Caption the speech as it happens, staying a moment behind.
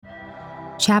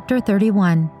Chapter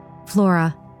 31,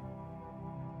 Flora.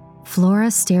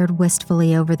 Flora stared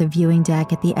wistfully over the viewing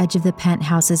deck at the edge of the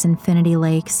penthouse's infinity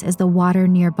lakes as the water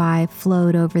nearby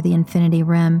flowed over the infinity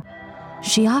rim.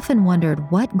 She often wondered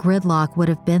what gridlock would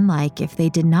have been like if they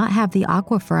did not have the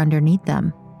aquifer underneath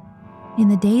them. In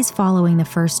the days following the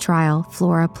first trial,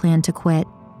 Flora planned to quit.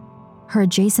 Her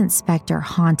adjacent specter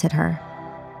haunted her.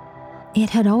 It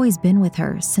had always been with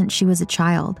her since she was a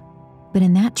child, but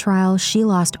in that trial she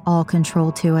lost all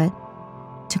control to it.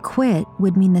 To quit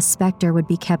would mean the specter would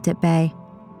be kept at bay.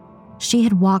 She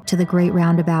had walked to the great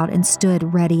roundabout and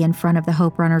stood ready in front of the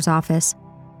Hope Runner's office,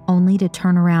 only to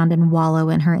turn around and wallow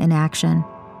in her inaction.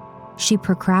 She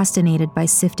procrastinated by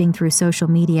sifting through social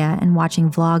media and watching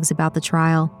vlogs about the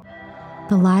trial.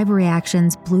 The live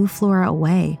reactions blew Flora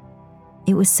away.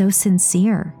 It was so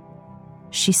sincere.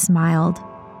 She smiled,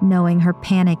 knowing her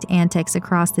panicked antics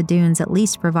across the dunes at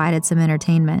least provided some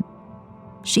entertainment.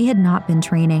 She had not been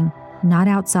training, not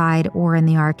outside or in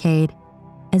the arcade.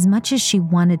 As much as she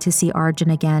wanted to see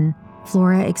Arjun again,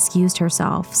 Flora excused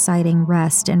herself, citing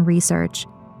rest and research.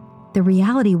 The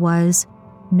reality was,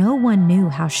 no one knew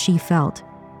how she felt.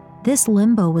 This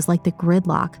limbo was like the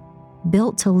gridlock,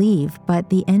 built to leave,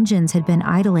 but the engines had been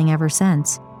idling ever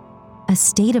since. A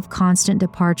state of constant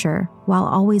departure while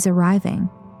always arriving.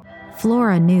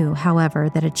 Flora knew, however,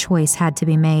 that a choice had to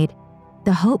be made.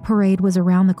 The Hope Parade was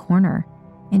around the corner,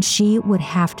 and she would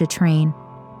have to train.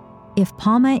 If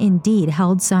Palma indeed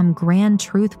held some grand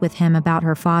truth with him about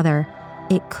her father,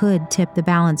 it could tip the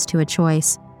balance to a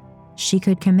choice. She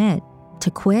could commit,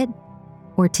 to quit,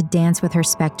 or to dance with her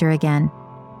specter again.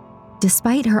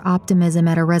 Despite her optimism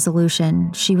at a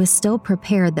resolution, she was still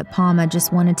prepared that Palma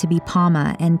just wanted to be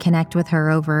Palma and connect with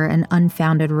her over an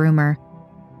unfounded rumor.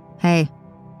 "Hey."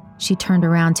 She turned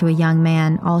around to a young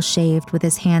man, all shaved with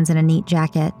his hands in a neat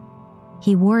jacket.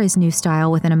 He wore his new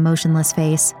style with an emotionless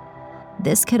face.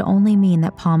 This could only mean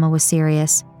that Palma was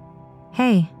serious.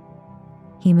 "Hey."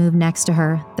 He moved next to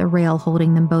her, the rail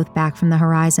holding them both back from the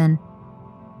horizon.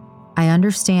 "I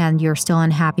understand you're still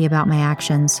unhappy about my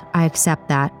actions. I accept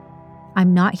that.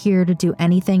 I'm not here to do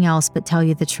anything else but tell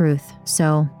you the truth,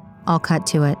 so I'll cut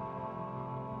to it."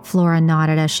 Flora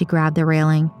nodded as she grabbed the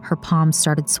railing. Her palms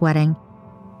started sweating.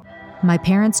 "My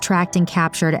parents tracked and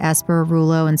captured Esper,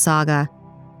 Rulo, and Saga.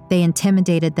 They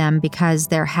intimidated them because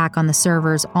their hack on the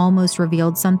servers almost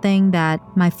revealed something that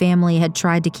my family had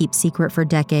tried to keep secret for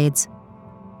decades."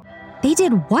 "They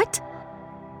did what?"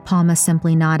 Palma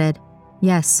simply nodded.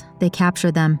 "Yes, they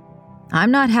captured them. I'm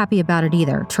not happy about it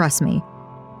either, trust me.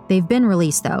 They've been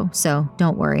released though, so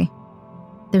don't worry.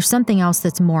 There's something else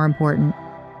that's more important."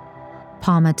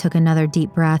 Palma took another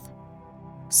deep breath.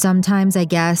 "Sometimes I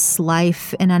guess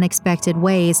life in unexpected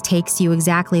ways takes you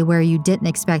exactly where you didn't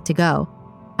expect to go.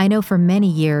 I know for many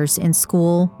years in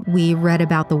school, we read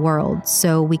about the world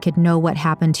so we could know what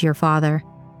happened to your father.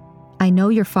 I know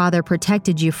your father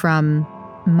protected you from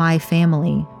my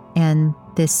family and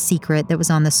this secret that was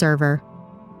on the server."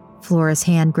 Flora's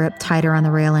hand gripped tighter on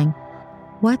the railing.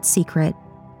 "What secret?"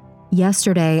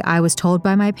 "Yesterday, I was told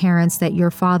by my parents that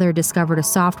your father discovered a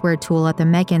software tool at the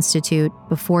Mech Institute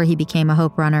before he became a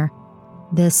Hope Runner.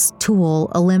 This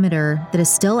tool, a limiter that is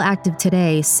still active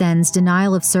today, sends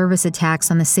denial of service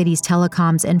attacks on the city's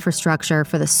telecoms infrastructure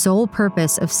for the sole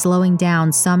purpose of slowing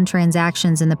down some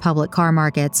transactions in the public car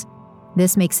markets.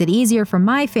 This makes it easier for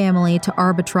my family to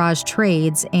arbitrage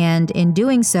trades and, in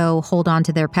doing so, hold on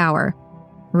to their power.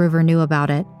 River knew about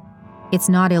it. It's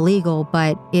not illegal,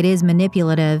 but it is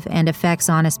manipulative and affects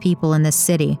honest people in this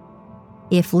city.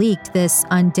 If leaked, this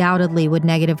undoubtedly would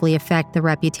negatively affect the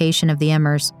reputation of the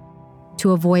Emmers.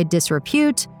 To avoid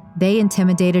disrepute, they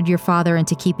intimidated your father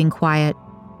into keeping quiet.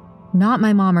 Not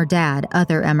my mom or dad,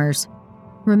 other Emmers.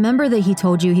 Remember that he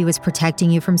told you he was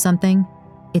protecting you from something?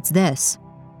 It's this.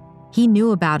 He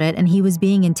knew about it and he was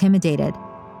being intimidated.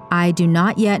 I do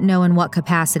not yet know in what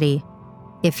capacity.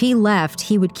 If he left,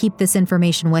 he would keep this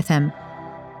information with him."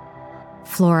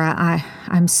 "Flora,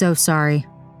 I'm so sorry."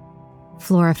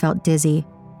 Flora felt dizzy.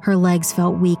 Her legs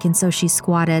felt weak and so she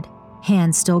squatted,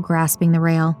 hands still grasping the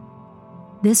rail.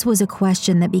 This was a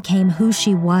question that became who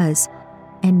she was,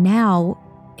 and now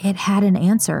it had an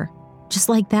answer, just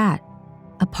like that.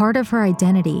 A part of her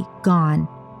identity, gone,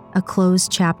 a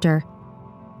closed chapter.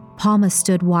 Palma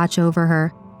stood watch over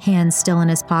her, hands still in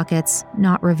his pockets,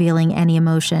 not revealing any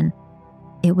emotion.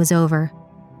 It was over.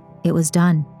 It was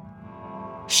done.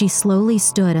 She slowly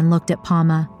stood and looked at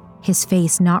Palma, his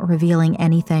face not revealing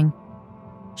anything.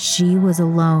 She was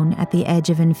alone at the edge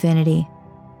of infinity.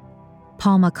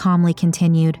 Palma calmly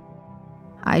continued,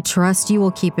 "I trust you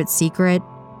will keep it secret.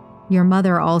 Your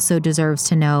mother also deserves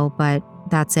to know, but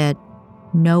that's it.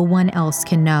 No one else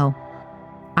can know.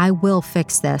 I will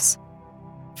fix this.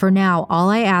 For now, all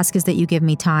I ask is that you give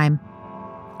me time.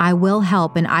 I will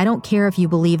help, and I don't care if you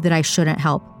believe that I shouldn't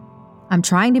help. I'm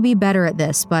trying to be better at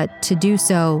this, but to do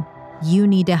so, you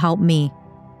need to help me.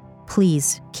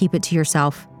 Please, keep it to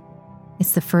yourself."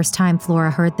 It's the first time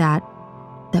Flora heard that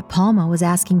Palma was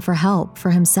asking for help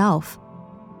for himself.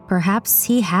 Perhaps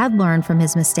he had learned from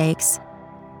his mistakes.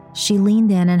 She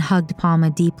leaned in and hugged Palma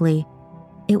deeply.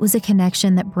 It was a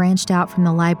connection that branched out from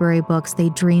the library books they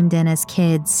dreamed in as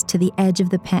kids to the edge of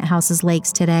the penthouse's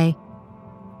lakes today.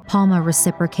 Palma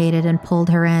reciprocated and pulled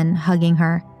her in, hugging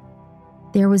her.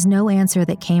 There was no answer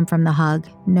that came from the hug,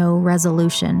 no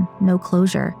resolution, no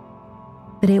closure.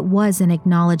 But it was an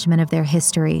acknowledgement of their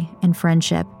history and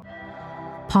friendship.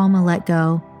 Palma let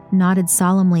go, nodded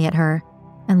solemnly at her,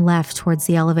 and left towards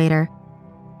the elevator.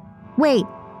 "Wait,"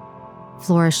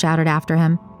 Flora shouted after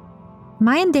him. "Am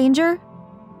I in danger?"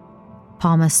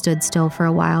 Palma stood still for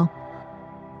a while.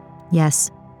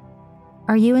 "Yes."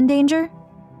 "Are you in danger?"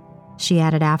 she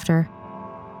added after.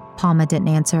 Palma didn't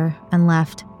answer and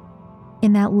left.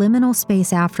 In that liminal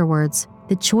space afterwards,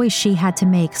 the choice she had to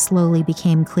make slowly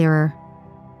became clearer.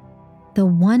 The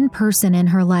one person in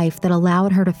her life that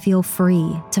allowed her to feel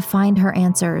free, to find her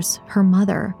answers, her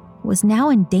mother, was now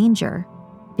in danger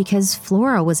because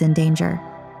Flora was in danger.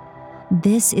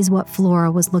 This is what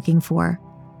Flora was looking for: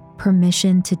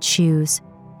 permission to choose.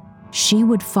 She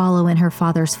would follow in her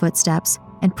father's footsteps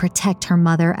and protect her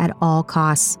mother at all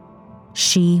costs.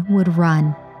 She would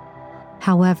run.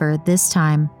 However, this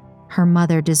time, her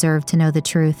mother deserved to know the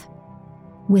truth.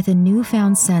 With a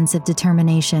newfound sense of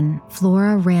determination,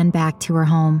 Flora ran back to her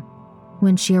home.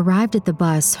 When she arrived at the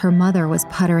bus, her mother was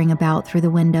puttering about through the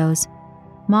windows.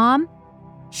 "Mom?"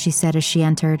 she said as she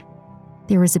entered.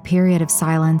 There was a period of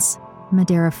silence.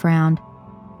 Madeira frowned.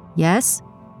 "Yes?"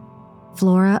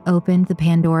 Flora opened the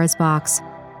Pandora's box.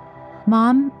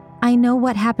 "Mom, I know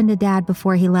what happened to Dad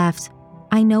before he left.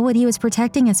 I know what he was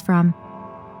protecting us from."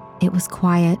 It was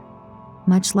quiet,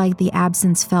 much like the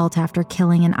absence felt after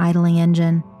killing an idling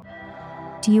engine.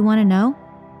 "Do you want to know?"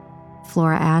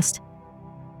 Flora asked.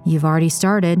 "You've already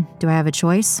started. Do I have a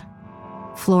choice?"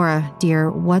 "Flora, dear,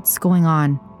 what's going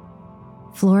on?"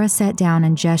 Flora sat down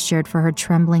and gestured for her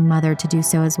trembling mother to do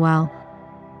so as well.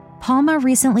 Palma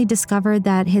recently discovered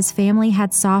that his family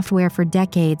had software for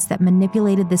decades that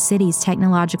manipulated the city's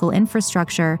technological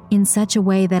infrastructure in such a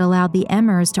way that allowed the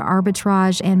Emmers to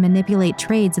arbitrage and manipulate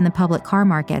trades in the public car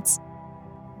markets.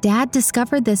 Dad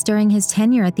discovered this during his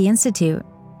tenure at the Institute.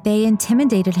 They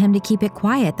intimidated him to keep it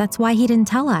quiet. That's why he didn't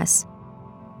tell us.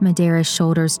 Madeira's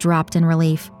shoulders dropped in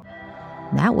relief.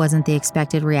 That wasn't the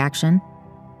expected reaction.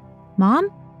 "Mom?"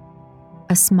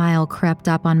 A smile crept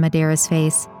up on Madeira's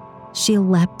face. She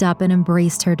leapt up and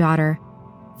embraced her daughter.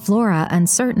 Flora,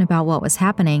 uncertain about what was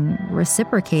happening,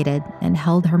 reciprocated and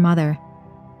held her mother.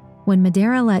 When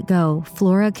Madeira let go,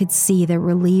 Flora could see the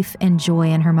relief and joy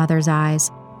in her mother's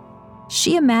eyes.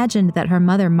 She imagined that her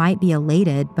mother might be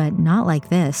elated, but not like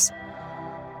this.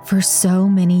 For so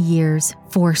many years,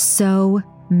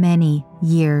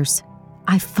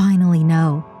 I finally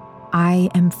know. I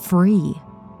am free.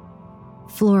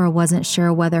 Flora wasn't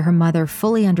sure whether her mother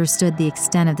fully understood the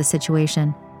extent of the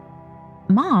situation.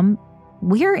 "Mom,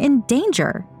 we're in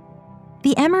danger.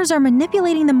 The Emmers are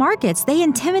manipulating the markets. They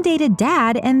intimidated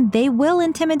Dad, and they will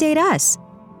intimidate us."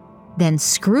 "Then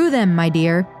screw them, my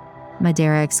dear,"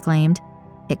 Madeira exclaimed.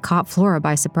 It caught Flora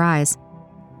by surprise.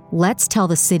 "Let's tell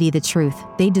the city the truth.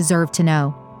 They deserve to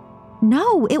know."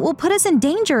 "No, it will put us in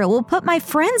danger. It will put my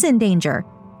friends in danger.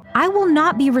 I will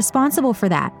not be responsible for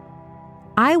that.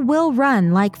 I will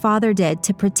run like Father did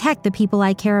to protect the people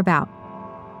I care about."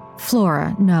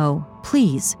 "Flora, no,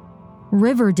 please.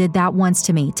 River did that once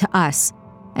to me, to us,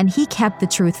 and he kept the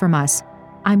truth from us.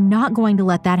 I'm not going to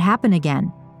let that happen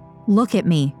again. Look at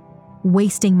me,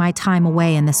 wasting my time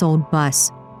away in this old bus."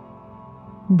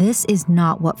 This is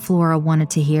not what Flora wanted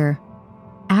to hear.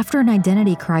 After an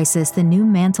identity crisis, the new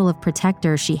mantle of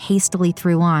protector she hastily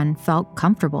threw on felt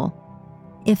comfortable.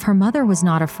 If her mother was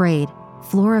not afraid,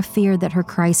 Flora feared that her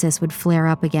crisis would flare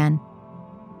up again.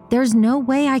 "There's no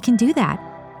way I can do that.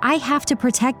 I have to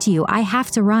protect you. I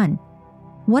have to run.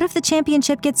 What if the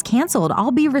championship gets canceled?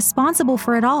 I'll be responsible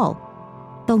for it all.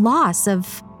 The loss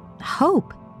of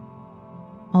hope."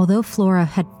 Although Flora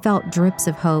had felt drips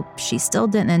of hope, she still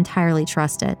didn't entirely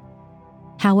trust it.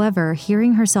 However,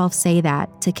 hearing herself say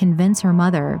that to convince her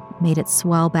mother made it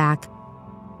swell back.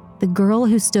 The girl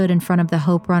who stood in front of the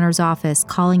Hope Runner's office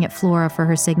calling at Flora for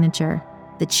her signature,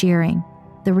 the cheering,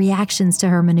 the reactions to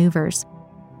her maneuvers.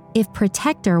 If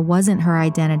protector wasn't her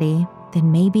identity,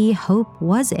 then maybe hope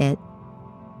was it.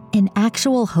 An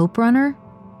actual Hope Runner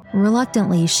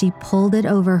Reluctantly, she pulled it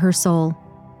over her soul.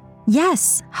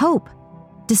 Yes, hope.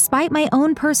 Despite my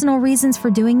own personal reasons for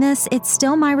doing this, it's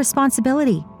still my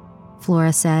responsibility,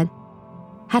 Flora said.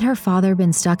 Had her father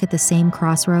been stuck at the same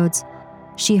crossroads?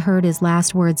 She heard his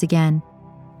last words again.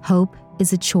 Hope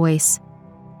is a choice.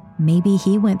 Maybe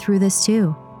he went through this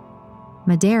too.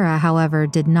 Madeira, however,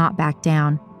 did not back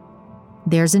down.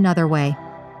 There's another way.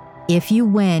 If you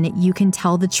win, you can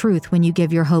tell the truth when you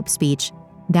give your hope speech.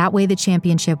 That way the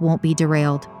championship won't be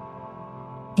derailed.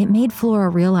 It made Flora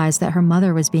realize that her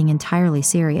mother was being entirely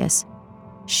serious.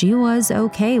 She was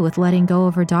okay with letting go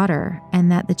of her daughter,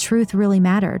 and that the truth really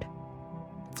mattered.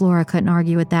 Flora couldn't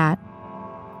argue with that.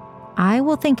 I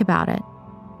will think about it.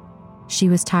 She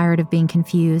was tired of being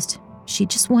confused. She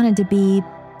just wanted to be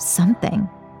something.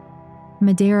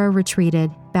 Madeira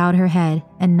retreated, bowed her head,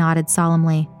 and nodded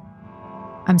solemnly.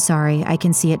 I'm sorry, I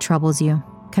can see it troubles you.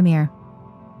 Come here.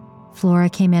 Flora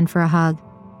came in for a hug.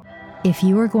 If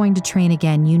you are going to train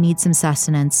again, you need some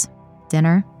sustenance.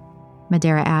 Dinner?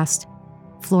 Madeira asked.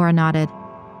 Flora nodded.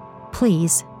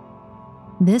 Please.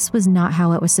 This was not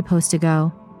how it was supposed to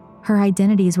go. Her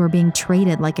identities were being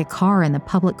traded like a car in the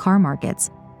public car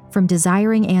markets, from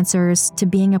desiring answers to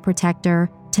being a protector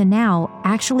to now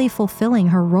actually fulfilling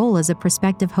her role as a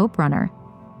prospective hope runner.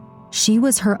 She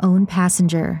was her own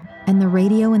passenger, and the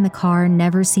radio in the car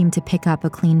never seemed to pick up a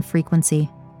clean frequency.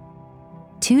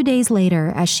 2 days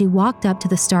later, as she walked up to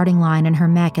the starting line in her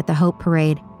mech at the Hope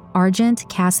Parade, Argent,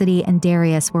 Cassidy, and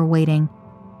Darius were waiting.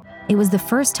 It was the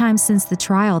first time since the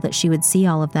trial that she would see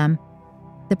all of them.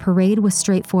 The parade was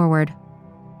straightforward.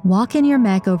 Walk in your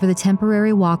mech over the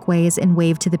temporary walkways and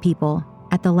wave to the people.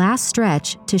 At the last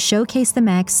stretch, to showcase the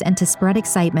mechs and to spread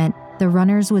excitement, the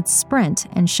runners would sprint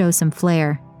and show some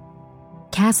flair.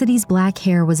 Cassidy's black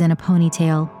hair was in a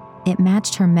ponytail. It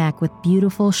matched her mech with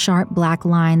beautiful, sharp black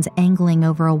lines angling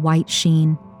over a white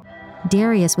sheen.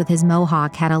 Darius with his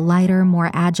mohawk had a lighter,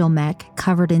 more agile mech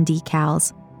covered in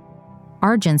decals.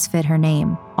 Argent's fit her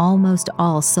name, almost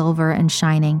all silver and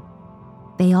shining.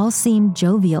 They all seemed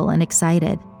jovial and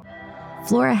excited.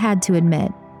 Flora had to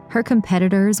admit, her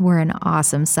competitors were an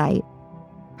awesome sight.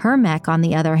 Her mech, on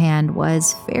the other hand,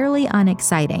 was fairly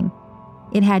unexciting.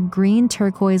 It had green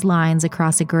turquoise lines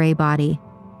across a gray body.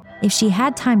 If she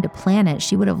had time to plan it,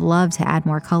 she would have loved to add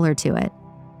more color to it.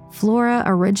 Flora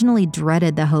originally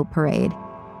dreaded the Hope Parade.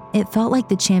 It felt like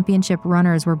the championship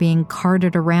runners were being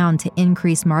carted around to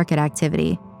increase market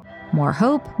activity. More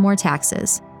hope, more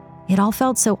taxes. It all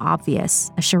felt so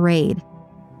obvious, a charade.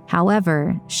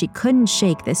 However, she couldn't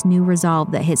shake this new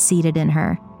resolve that had seeded in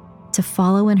her, to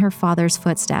follow in her father's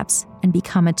footsteps and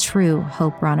become a true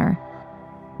hope runner.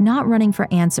 Not running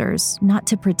for answers, not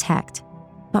to protect,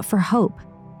 but for hope.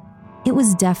 It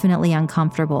was definitely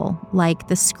uncomfortable, like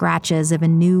the scratches of a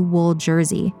new wool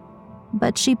jersey,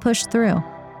 but she pushed through.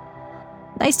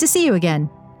 Nice to see you again,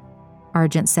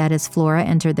 Argent said as Flora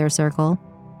entered their circle.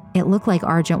 It looked like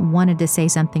Argent wanted to say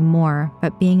something more,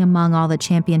 but being among all the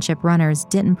championship runners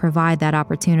didn't provide that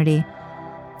opportunity.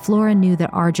 Flora knew that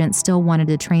Argent still wanted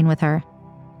to train with her.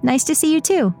 Nice to see you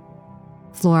too,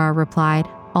 Flora replied,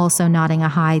 also nodding a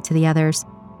hi to the others.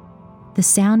 The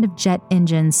sound of jet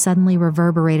engines suddenly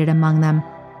reverberated among them.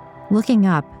 Looking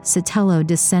up, Sotelo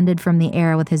descended from the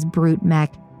air with his brute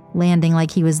mech, landing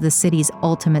like he was the city's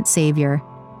ultimate savior.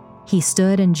 He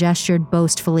stood and gestured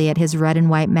boastfully at his red and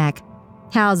white mech.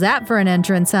 How's that for an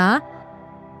entrance, huh?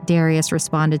 Darius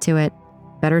responded to it.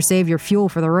 Better save your fuel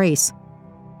for the race.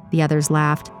 The others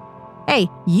laughed. Hey,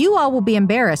 you all will be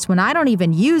embarrassed when I don't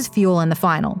even use fuel in the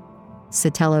final,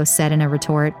 Sotelo said in a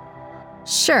retort.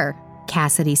 Sure,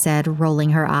 Cassidy said, rolling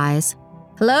her eyes.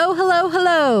 Hello, hello,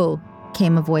 hello,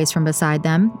 came a voice from beside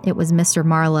them. It was Mr.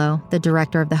 Marlowe, the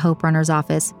director of the Hope Runners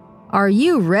office. Are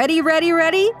you ready?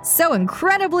 So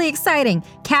incredibly exciting.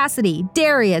 Cassidy,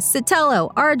 Darius,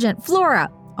 Sotelo, Argent,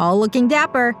 Flora, all looking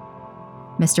dapper,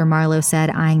 Mr. Marlowe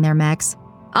said, eyeing their mechs.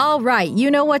 All right, you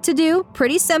know what to do.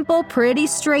 Pretty simple, pretty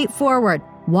straightforward.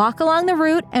 Walk along the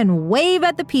route and wave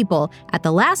at the people. At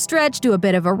the last stretch, do a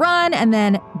bit of a run, and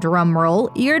then, drum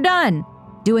roll, you're done.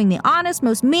 Doing the honest,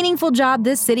 most meaningful job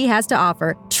this city has to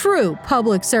offer. True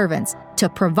public servants. To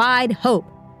provide hope.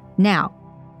 Now,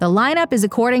 the lineup is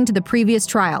according to the previous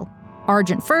trial.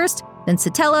 Argent first, then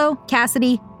Sotelo,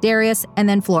 Cassidy, Darius, and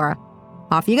then Flora.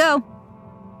 Off you go.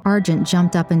 Argent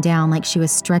jumped up and down like she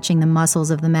was stretching the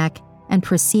muscles of the mech and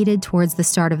proceeded towards the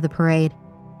start of the parade.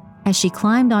 As she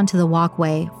climbed onto the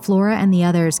walkway, Flora and the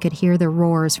others could hear the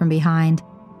roars from behind.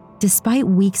 Despite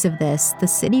weeks of this, the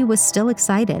city was still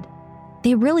excited.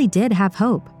 They really did have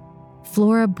hope.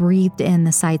 Flora breathed in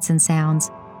the sights and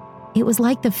sounds. It was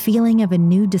like the feeling of a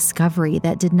new discovery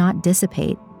that did not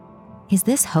dissipate. Is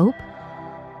this hope?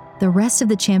 The rest of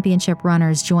the championship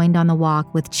runners joined on the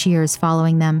walk with cheers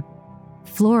following them.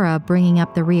 Flora, bringing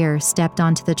up the rear, stepped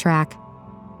onto the track.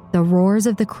 The roars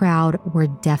of the crowd were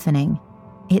deafening.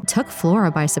 It took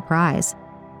Flora by surprise.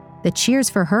 The cheers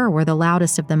for her were the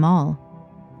loudest of them all.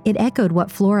 It echoed what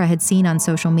Flora had seen on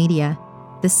social media.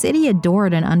 The city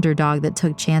adored an underdog that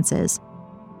took chances.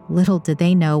 Little did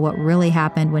they know what really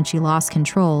happened when she lost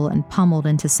control and pummeled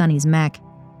into Sunny's mech.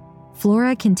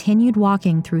 Flora continued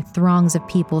walking through throngs of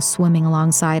people swimming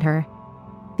alongside her.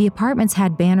 The apartments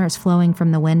had banners flowing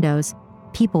from the windows,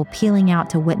 people peeling out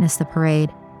to witness the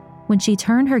parade. When she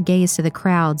turned her gaze to the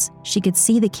crowds, she could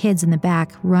see the kids in the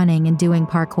back running and doing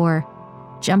parkour,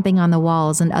 jumping on the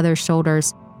walls and other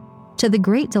shoulders. To the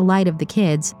great delight of the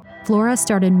kids, Flora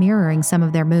started mirroring some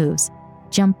of their moves,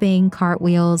 jumping,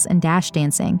 cartwheels, and dash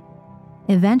dancing.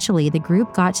 Eventually, the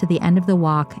group got to the end of the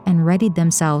walk and readied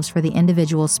themselves for the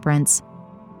individual sprints.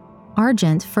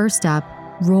 Argent, first up,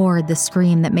 roared the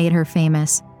scream that made her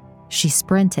famous. She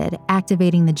sprinted,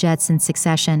 activating the jets in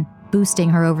succession, boosting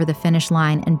her over the finish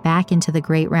line and back into the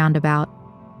great roundabout.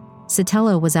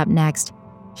 Sotelo was up next.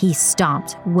 He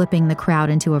stomped, whipping the crowd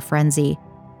into a frenzy.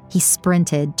 He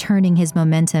sprinted, turning his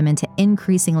momentum into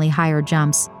increasingly higher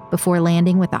jumps before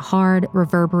landing with a hard,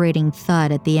 reverberating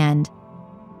thud at the end.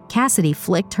 Cassidy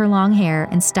flicked her long hair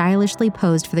and stylishly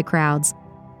posed for the crowds.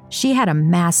 She had a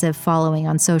massive following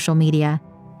on social media.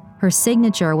 Her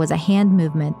signature was a hand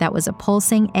movement that was a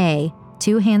pulsing A,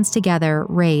 2 hands together,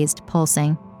 raised,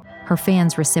 pulsing. Her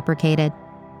fans reciprocated.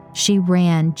 She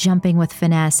ran, jumping with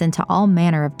finesse into all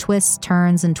manner of twists,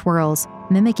 turns, and twirls,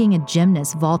 mimicking a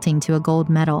gymnast vaulting to a gold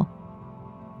medal.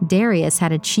 Darius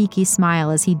had a cheeky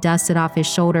smile as he dusted off his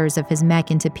shoulders of his mech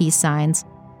into peace signs.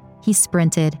 He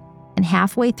sprinted, and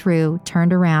halfway through,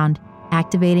 turned around,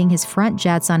 activating his front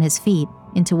jets on his feet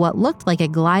into what looked like a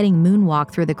gliding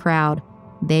moonwalk through the crowd.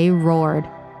 They roared.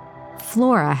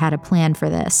 Flora had a plan for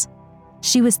this.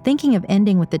 She was thinking of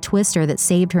ending with the twister that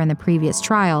saved her in the previous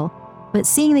trial, but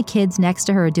seeing the kids next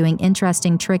to her doing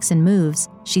interesting tricks and moves,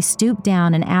 she stooped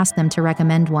down and asked them to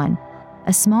recommend one.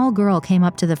 A small girl came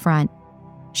up to the front.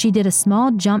 She did a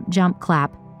small jump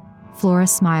clap. Flora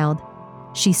smiled.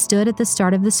 She stood at the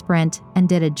start of the sprint and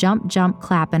did a jump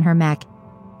clap in her mech.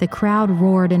 The crowd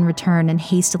roared in return and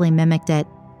hastily mimicked it.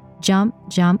 Jump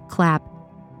clap.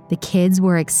 The kids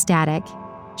were ecstatic.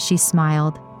 She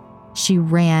smiled. She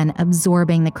ran,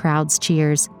 absorbing the crowd's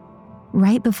cheers.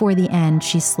 Right before the end,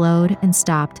 she slowed and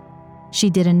stopped. She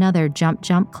did another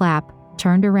jump clap,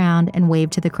 turned around and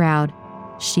waved to the crowd.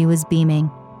 She was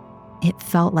beaming. It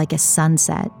felt like a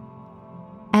sunset.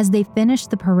 As they finished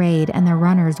the parade and the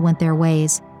runners went their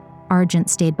ways, Argent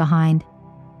stayed behind.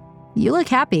 "You look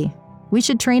happy. We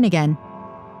should train again,"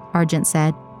 Argent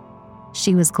said.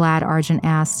 She was glad Argent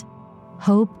asked.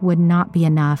 Hope would not be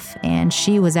enough, and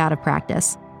she was out of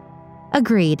practice.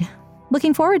 "Agreed.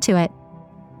 Looking forward to it."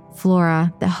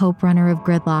 Flora, the hope runner of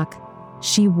Gridlock,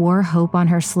 she wore hope on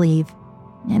her sleeve,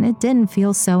 and it didn't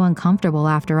feel so uncomfortable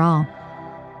after all.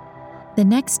 The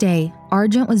next day,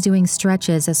 Argent was doing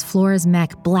stretches as Flora's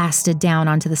mech blasted down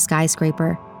onto the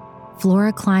skyscraper.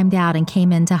 Flora climbed out and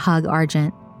came in to hug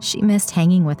Argent. She missed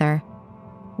hanging with her.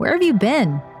 "Where have you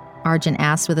been?" Argent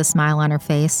asked with a smile on her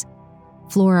face.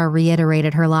 Flora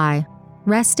reiterated her lie.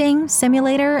 "Resting,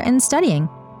 simulator, and studying.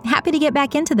 Happy to get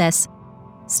back into this."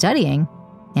 "Studying?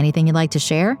 Anything you'd like to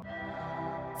share?"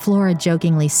 Flora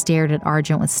jokingly stared at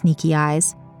Argent with sneaky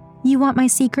eyes. "You want my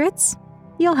secrets?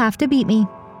 You'll have to beat me."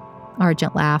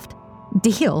 Argent laughed.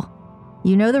 "Deal.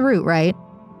 You know the route, right?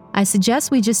 I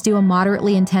suggest we just do a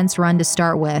moderately intense run to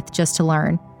start with, just to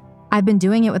learn. I've been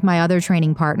doing it with my other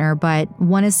training partner, but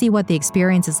want to see what the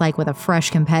experience is like with a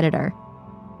fresh competitor."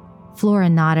 Flora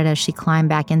nodded as she climbed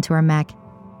back into her mech.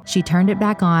 She turned it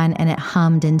back on and it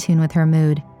hummed in tune with her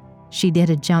mood. She did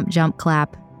a jump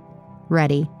clap.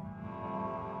 Ready.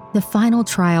 The final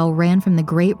trial ran from the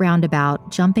great roundabout,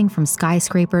 jumping from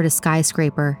skyscraper to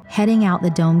skyscraper, heading out the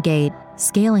dome gate,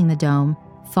 scaling the dome,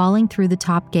 falling through the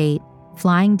top gate,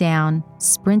 flying down,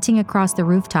 sprinting across the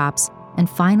rooftops, and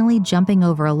finally jumping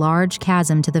over a large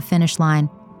chasm to the finish line,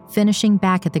 finishing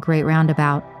back at the great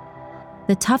roundabout.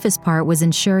 The toughest part was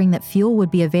ensuring that fuel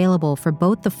would be available for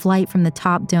both the flight from the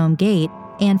top dome gate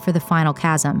and for the final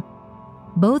chasm.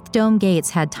 Both dome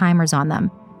gates had timers on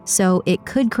them, so it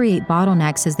could create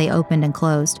bottlenecks as they opened and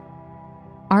closed.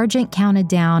 Argent counted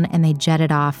down and they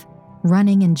jetted off,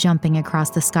 running and jumping across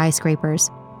the skyscrapers.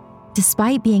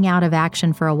 Despite being out of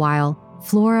action for a while,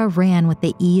 Flora ran with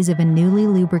the ease of a newly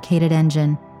lubricated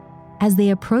engine. As they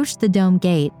approached the dome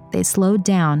gate, they slowed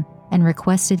down and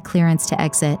requested clearance to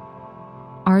exit.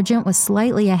 Argent was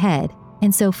slightly ahead,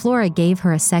 And so Flora gave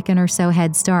her a second or so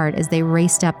head start as they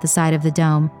raced up the side of the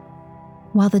dome.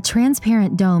 While the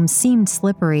transparent dome seemed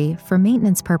slippery, for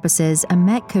maintenance purposes, a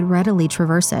mech could readily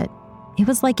traverse it. It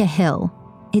was like a hill.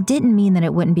 It didn't mean that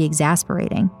it wouldn't be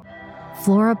exasperating.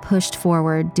 Flora pushed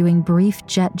forward, doing brief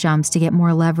jet jumps to get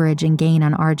more leverage and gain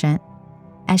on Argent.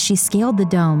 As she scaled the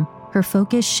dome, her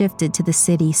focus shifted to the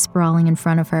city sprawling in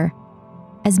front of her.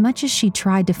 As much as she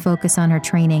tried to focus on her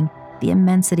training, the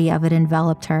immensity of it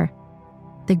enveloped her.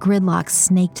 The gridlock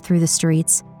snaked through the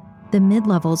streets, the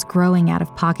mid-levels growing out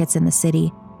of pockets in the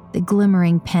city, the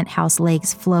glimmering penthouse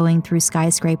lakes flowing through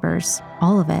skyscrapers,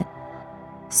 all of it.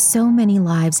 So many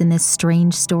lives in this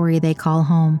strange story they call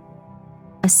home.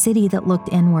 A city that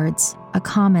looked inwards, a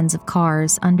commons of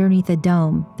cars underneath a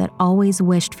dome that always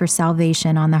wished for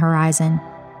salvation on the horizon.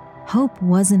 Hope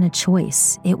wasn't a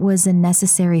choice, it was a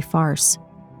necessary farce.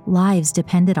 Lives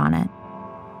depended on it.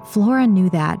 Flora knew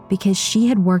that because she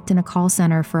had worked in a call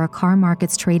center for a car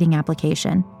markets trading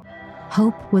application.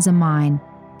 Hope was a mine,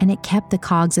 and it kept the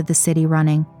cogs of the city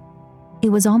running. It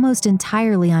was almost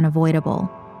entirely unavoidable.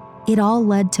 It all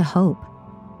led to hope.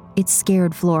 It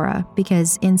scared Flora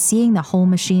because in seeing the whole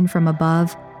machine from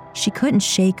above, she couldn't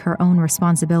shake her own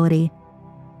responsibility.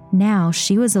 Now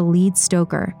she was a lead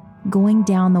stoker, going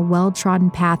down the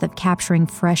well-trodden path of capturing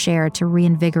fresh air to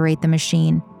reinvigorate the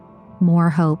machine. More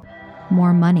hope,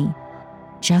 more money,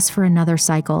 just for another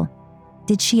cycle.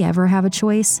 Did she ever have a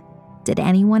choice? Did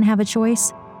anyone have a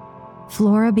choice?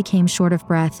 Flora became short of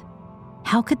breath.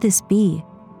 How could this be?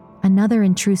 Another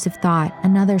intrusive thought,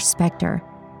 another specter.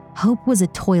 Hope was a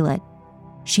toilet.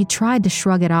 She tried to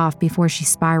shrug it off before she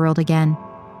spiraled again.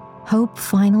 Hope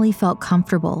finally felt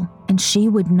comfortable, and she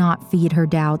would not feed her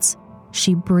doubts.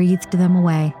 She breathed them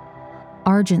away.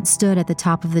 Argent stood at the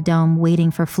top of the dome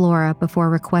waiting for Flora before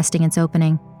requesting its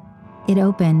opening. It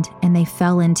opened, and they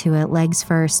fell into it legs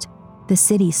first. The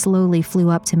city slowly flew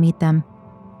up to meet them.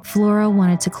 Flora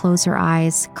wanted to close her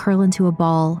eyes, curl into a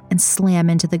ball, and slam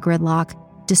into the gridlock,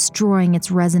 destroying its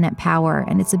resonant power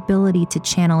and its ability to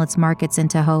channel its markets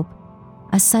into hope.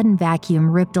 A sudden vacuum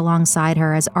ripped alongside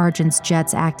her as Argent's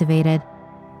jets activated.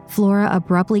 Flora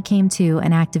abruptly came to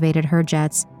and activated her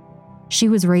jets. She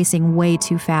was racing way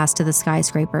too fast to the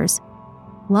skyscrapers.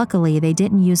 Luckily, they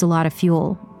didn't use a lot of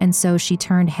fuel, and so she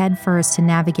turned headfirst to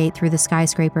navigate through the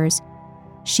skyscrapers.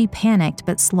 She panicked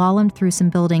but slalomed through some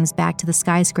buildings back to the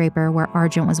skyscraper where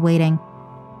Argent was waiting.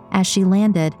 As she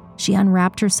landed, she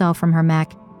unwrapped herself from her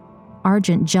mech.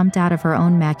 Argent jumped out of her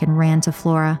own mech and ran to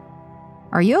Flora.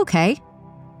 "Are you okay?"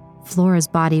 Flora's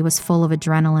body was full of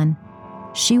adrenaline.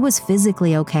 She was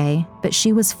physically okay, but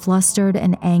she was flustered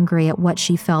and angry at what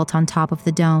she felt on top of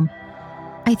the dome.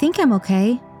 "I think I'm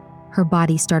okay." Her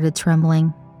body started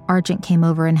trembling. Argent came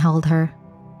over and held her.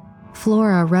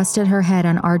 Flora rested her head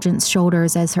on Argent's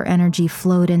shoulders as her energy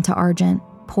flowed into Argent,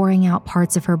 pouring out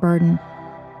parts of her burden.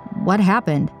 "What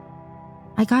happened?"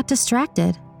 "I got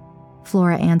distracted,"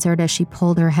 Flora answered as she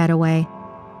pulled her head away.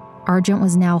 Argent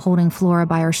was now holding Flora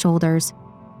by her shoulders.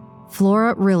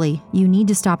 "Flora, really, you need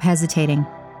to stop hesitating.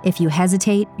 If you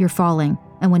hesitate, you're falling.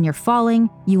 And when you're falling,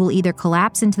 you will either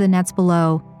collapse into the nets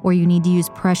below, or you need to use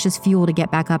precious fuel to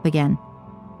get back up again."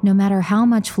 No matter how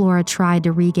much Flora tried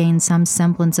to regain some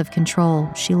semblance of control,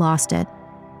 she lost it.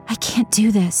 "I can't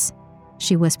do this,"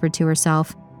 she whispered to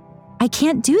herself. "I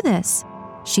can't do this,"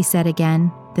 she said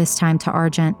again, this time to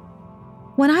Argent.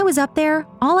 "When I was up there,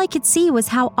 all I could see was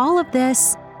how all of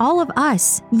this, all of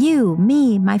us, you,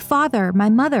 me, my father,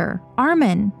 my mother,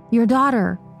 Armin, your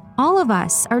daughter, all of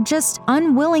us are just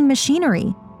unwilling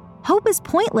machinery. Hope is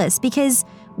pointless because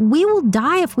we will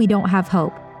die if we don't have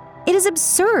hope. It is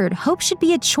absurd. Hope should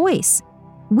be a choice.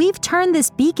 We've turned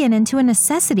this beacon into a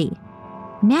necessity.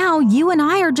 Now you and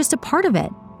I are just a part of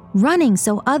it, running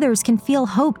so others can feel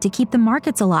hope to keep the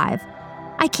markets alive.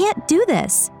 I can't do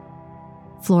this,"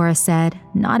 Flora said,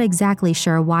 not exactly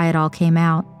sure why it all came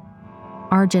out.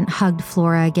 Argent hugged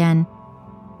Flora again.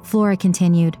 Flora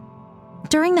continued,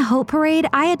 "During the Hope Parade,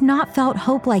 I had not felt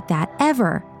hope like that,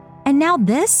 ever. And now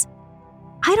this?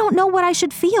 I don't know what I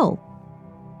should feel."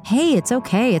 "Hey, it's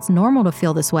okay. It's normal to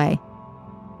feel this way."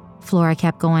 Flora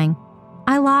kept going.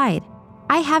 "I lied.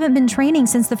 I haven't been training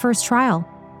since the first trial.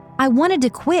 I wanted to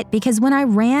quit because when I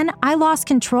ran, I lost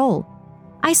control.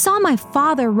 I saw my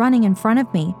father running in front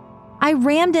of me. I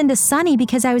rammed into Sunny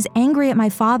because I was angry at my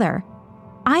father.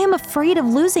 I am afraid of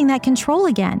losing that control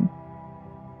again."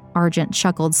 Argent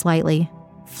chuckled slightly.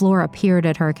 Flora peered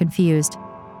at her, confused.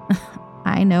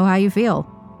 "I know how you feel,"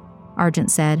 Argent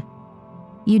said.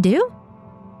 "You do?"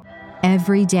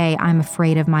 "Every day I'm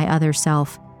afraid of my other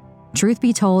self. Truth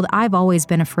be told, I've always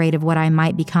been afraid of what I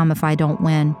might become if I don't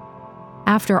win.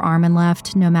 After Armin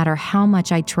left, no matter how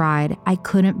much I tried, I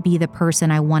couldn't be the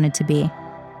person I wanted to be.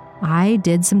 I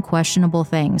did some questionable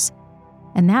things,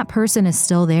 and that person is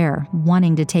still there,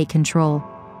 wanting to take control.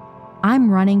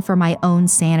 I'm running for my own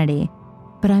sanity,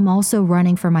 but I'm also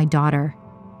running for my daughter.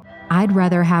 I'd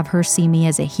rather have her see me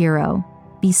as a hero,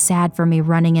 be sad for me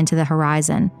running into the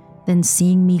horizon, than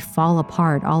seeing me fall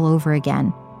apart all over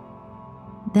again.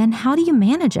 Then how do you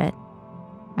manage it?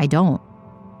 I don't.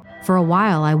 For a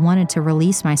while, I wanted to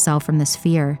release myself from this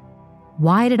fear.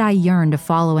 Why did I yearn to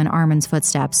follow in Armin's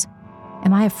footsteps?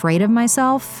 Am I afraid of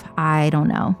myself? I don't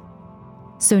know.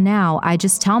 So now I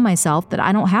just tell myself that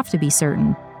I don't have to be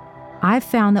certain. I've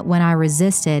found that when I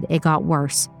resisted, it got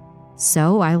worse.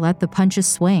 So I let the punches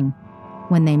swing.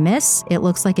 When they miss, it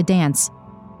looks like a dance.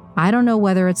 I don't know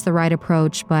whether it's the right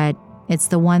approach, but it's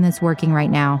the one that's working right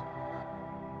now.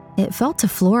 It felt to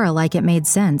Flora like it made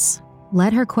sense.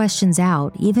 Let her questions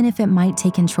out, even if it might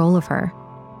take control of her.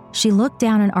 She looked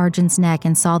down at Argent's neck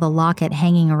and saw the locket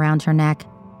hanging around her neck.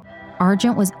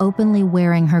 Argent was openly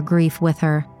wearing her grief with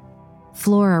her.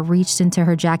 Flora reached into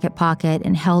her jacket pocket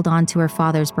and held onto her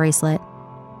father's bracelet.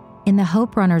 In the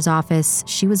Hope Runner's office,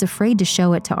 she was afraid to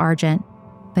show it to Argent,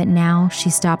 but now she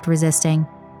stopped resisting.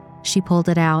 She pulled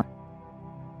it out.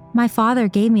 My father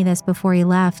gave me this before he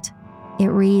left. It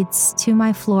reads, "To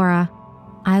my Flora,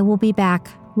 I will be back.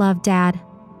 Love, Dad."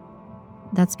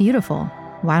 That's beautiful.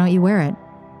 Why don't you wear it?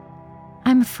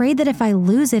 I'm afraid that if I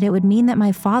lose it, it would mean that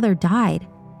my father died.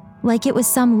 Like it was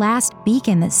some last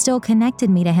beacon that still connected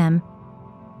me to him,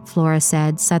 Flora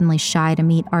said, suddenly shy to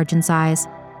meet Argent's eyes.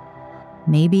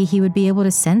 Maybe he would be able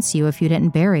to sense you if you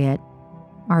didn't bury it,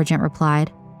 Argent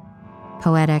replied.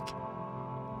 Poetic.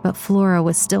 But Flora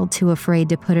was still too afraid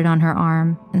to put it on her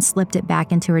arm and slipped it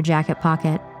back into her jacket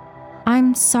pocket.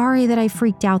 I'm sorry that I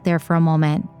freaked out there for a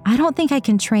moment. I don't think I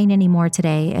can train anymore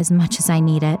today as much as I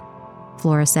need it,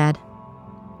 Flora said.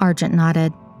 Argent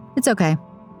nodded. It's okay.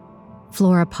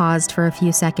 Flora paused for a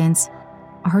few seconds.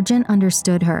 Argent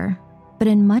understood her, but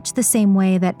in much the same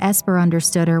way that Esper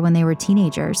understood her when they were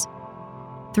teenagers.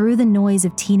 Through the noise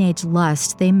of teenage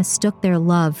lust, they mistook their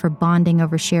love for bonding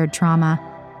over shared trauma.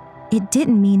 It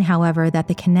didn't mean, however, that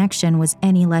the connection was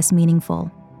any less meaningful.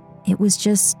 It was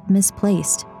just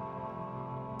misplaced.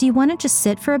 Do you want to just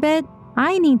sit for a bit?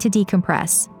 I need to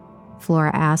decompress, Flora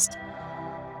asked.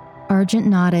 Argent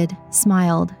nodded,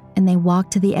 smiled, and they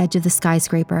walked to the edge of the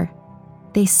skyscraper.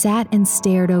 They sat and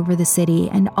stared over the city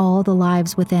and all the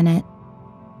lives within it.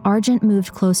 Argent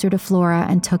moved closer to Flora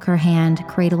and took her hand,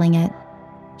 cradling it.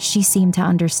 She seemed to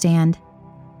understand.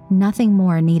 Nothing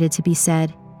more needed to be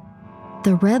said.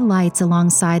 The red lights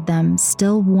alongside them,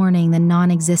 still warning the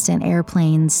non-existent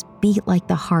airplanes, beat like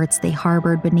the hearts they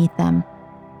harbored beneath them.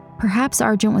 Perhaps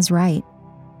Argent was right.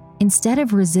 Instead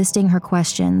of resisting her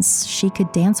questions, she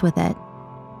could dance with it.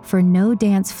 For no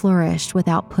dance flourished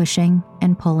without pushing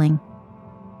and pulling.